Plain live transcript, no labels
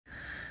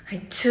I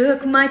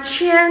took my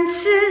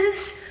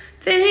chances,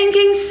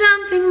 thinking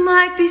something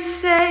might be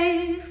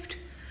saved,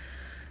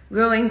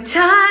 growing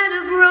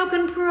tired of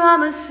broken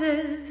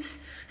promises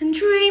and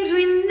dreams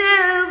we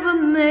never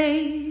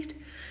made.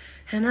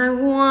 And I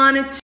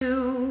wanted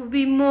to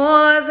be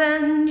more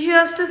than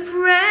just a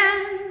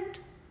friend,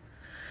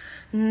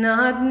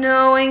 not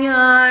knowing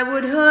I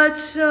would hurt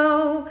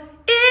so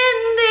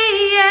in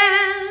the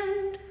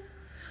end.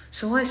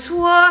 So I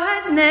swore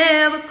I'd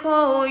never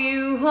call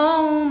you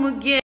home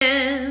again.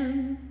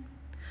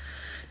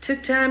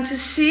 Took time to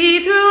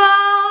see through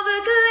all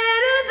the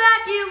glitter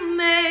that you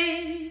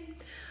made.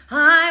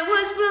 I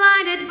was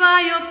blinded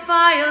by your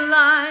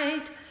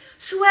firelight,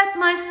 swept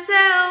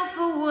myself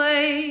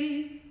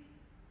away.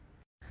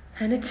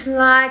 And it's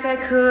like I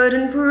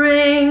couldn't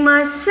bring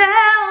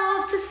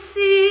myself to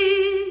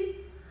see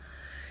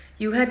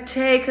you had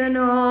taken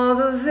all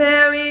the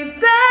very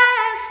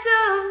best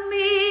of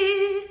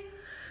me.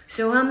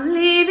 So I'm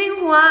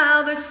leaving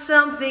while there's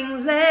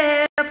something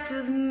left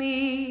of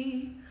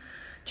me.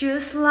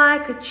 Just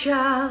like a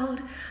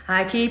child,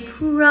 I keep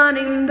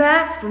running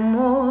back for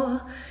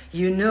more.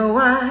 You know,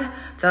 I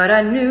thought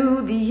I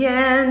knew the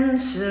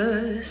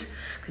answers,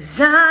 'cause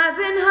I've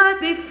been hurt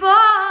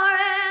before,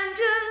 and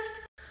just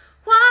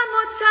one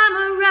more time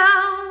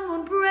around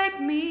won't break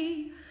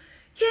me.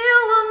 You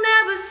will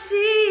never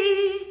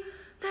see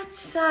that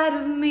side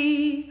of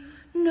me.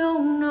 No,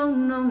 no,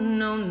 no,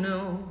 no,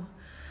 no.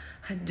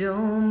 I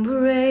don't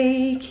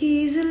break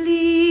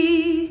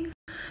easily.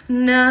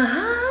 Now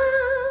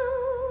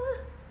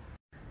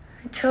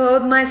I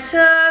told my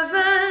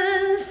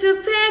servants to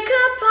pick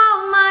up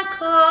all my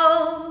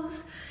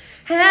calls,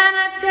 and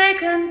I've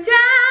taken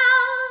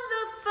down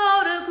the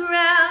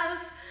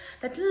photographs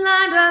that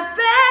lined our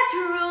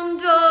bedroom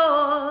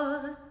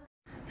door.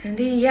 And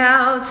the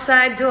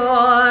outside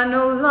door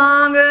no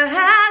longer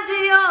has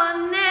your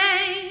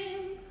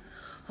name.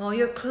 All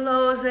your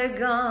clothes are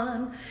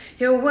gone,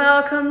 your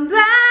welcome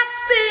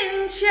back's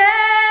been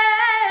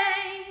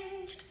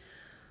changed,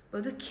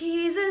 but the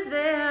keys are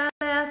there,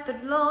 I left the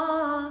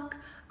lock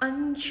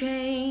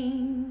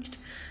unchanged.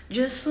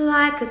 Just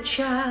like a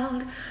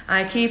child,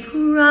 I keep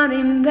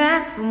running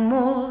back for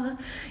more.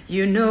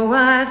 You know,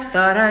 I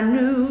thought I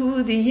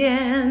knew the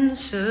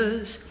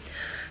answers.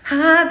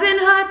 I've been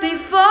hurt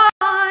before,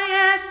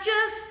 yes,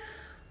 just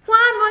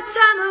one more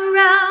time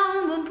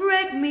around will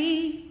break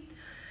me.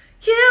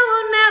 You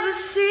will never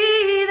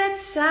see that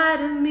side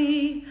of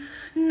me.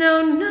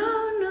 No,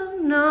 no, no,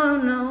 no,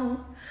 no.